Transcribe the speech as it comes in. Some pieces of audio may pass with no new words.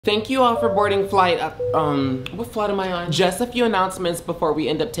Thank you all for boarding flight. What flight am I on? Just a few announcements before we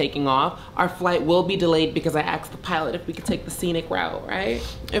end up taking off. Our flight will be delayed because I asked the pilot if we could take the scenic route, right?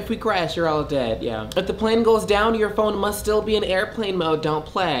 If we crash, you're all dead, yeah. If the plane goes down, your phone must still be in airplane mode. Don't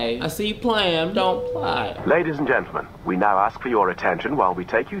play. I see you playing, don't play. Ladies and gentlemen, we now ask for your attention while we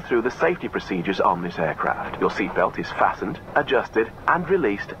take you through the safety procedures on this aircraft. Your seatbelt is fastened, adjusted, and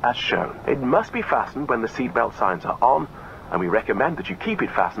released as shown. It must be fastened when the seatbelt signs are on, and we recommend that you keep it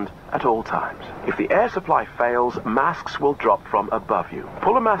fastened at all times. If the air supply fails, masks will drop from above you.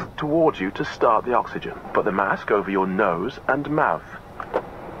 Pull a mask towards you to start the oxygen. Put the mask over your nose and mouth.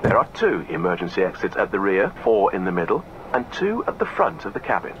 There are 2 emergency exits at the rear, 4 in the middle, and 2 at the front of the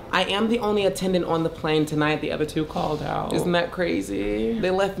cabin. I am the only attendant on the plane tonight. The other 2 called out. Isn't that crazy?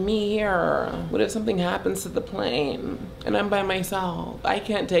 They left me here. What if something happens to the plane and I'm by myself? I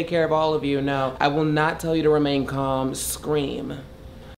can't take care of all of you, no. I will not tell you to remain calm. Scream.